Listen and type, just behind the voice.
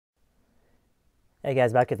Hey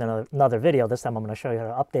guys, back with another video. This time I'm going to show you how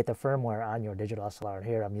to update the firmware on your digital SLR.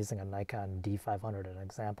 Here I'm using a Nikon D500 as an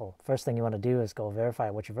example. First thing you want to do is go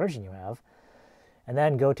verify which version you have, and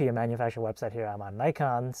then go to your manufacturer website. Here I'm on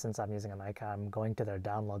Nikon. Since I'm using a Nikon, I'm going to their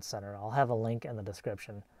download center. I'll have a link in the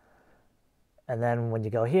description. And then when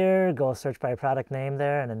you go here, go search by product name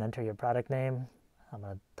there and then enter your product name. I'm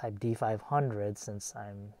going to type D500 since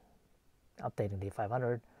I'm updating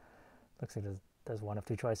D500. Looks like there's one of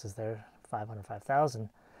two choices there, 500, 5000.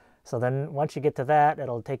 So then once you get to that,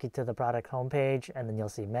 it'll take you to the product homepage, and then you'll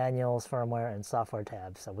see manuals, firmware, and software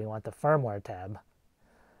tabs. So we want the firmware tab.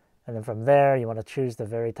 And then from there, you want to choose the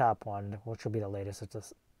very top one, which will be the latest. It's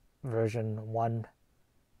just version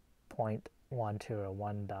 1.12 or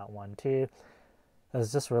 1.12. It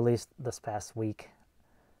was just released this past week.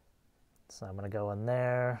 So I'm going to go in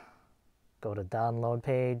there, go to download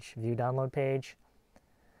page, view download page.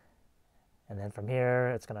 And then from here,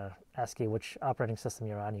 it's going to ask you which operating system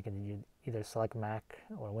you're on. You can either select Mac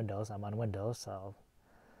or Windows. I'm on Windows, so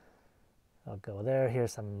I'll go there.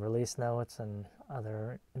 Here's some release notes and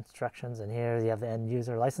other instructions. And here you have the end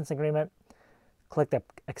user license agreement. Click the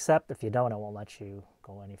accept. If you don't, it won't let you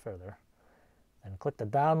go any further. And click the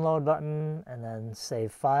download button and then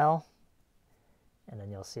save file. And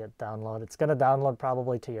then you'll see it download. It's going to download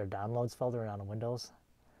probably to your downloads folder on Windows.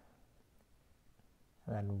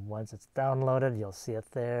 And then once it's downloaded, you'll see it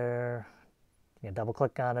there. You can double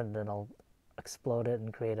click on it and then it'll explode it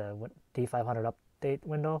and create a D500 update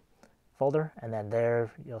window folder. And then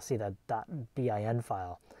there you'll see that .bin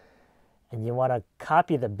file. And you want to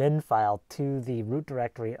copy the bin file to the root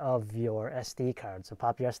directory of your SD card. So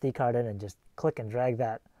pop your SD card in and just click and drag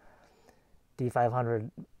that D500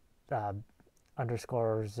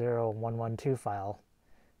 underscore 0112 file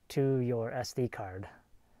to your SD card.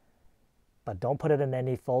 But don't put it in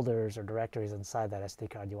any folders or directories inside that SD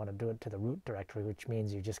card. You want to do it to the root directory, which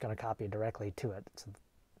means you're just going to copy directly to it. So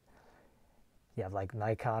you have like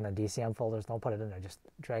Nikon and DCM folders, don't put it in there. Just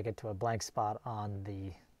drag it to a blank spot on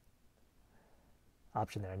the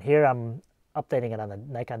option there. And here I'm updating it on the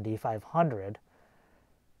Nikon D500.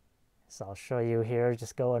 So I'll show you here.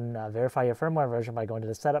 Just go and verify your firmware version by going to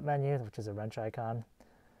the setup menu, which is a wrench icon.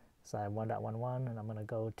 So I have 1.11, and I'm going to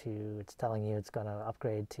go to, it's telling you it's going to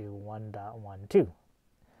upgrade to 1.12.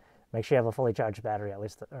 Make sure you have a fully charged battery, at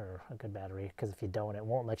least, or a good battery, because if you don't, it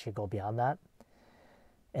won't let you go beyond that.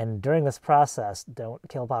 And during this process, don't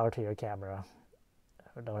kill power to your camera,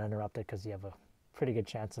 or don't interrupt it, because you have a pretty good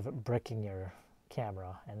chance of it bricking your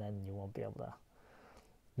camera, and then you won't be able to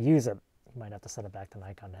use it. You might have to send it back to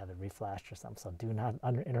Nikon to have it reflashed or something, so do not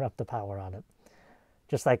interrupt the power on it,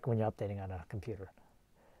 just like when you're updating on a computer.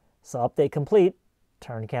 So update complete,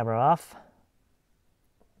 turn camera off.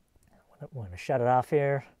 I'm going to shut it off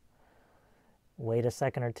here. Wait a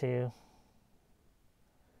second or two.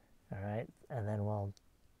 All right, and then we'll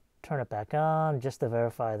turn it back on just to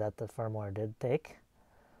verify that the firmware did take.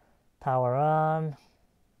 Power on.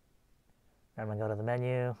 I'm going to go to the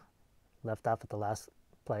menu, left off at the last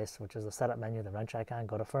place, which is the setup menu, the wrench icon.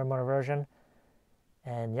 Go to firmware version.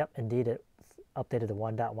 And yep, indeed it updated to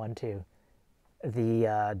 1.12.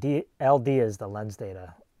 The LD is the lens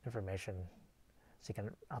data information, so you can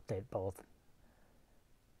update both.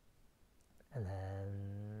 And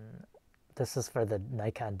then this is for the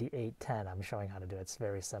Nikon D810. I'm showing how to do it. It's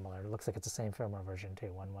very similar. It looks like it's the same firmware version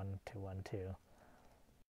too, 1.12.1.2.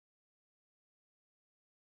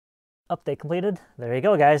 Update completed. There you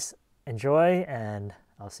go, guys. Enjoy, and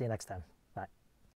I'll see you next time.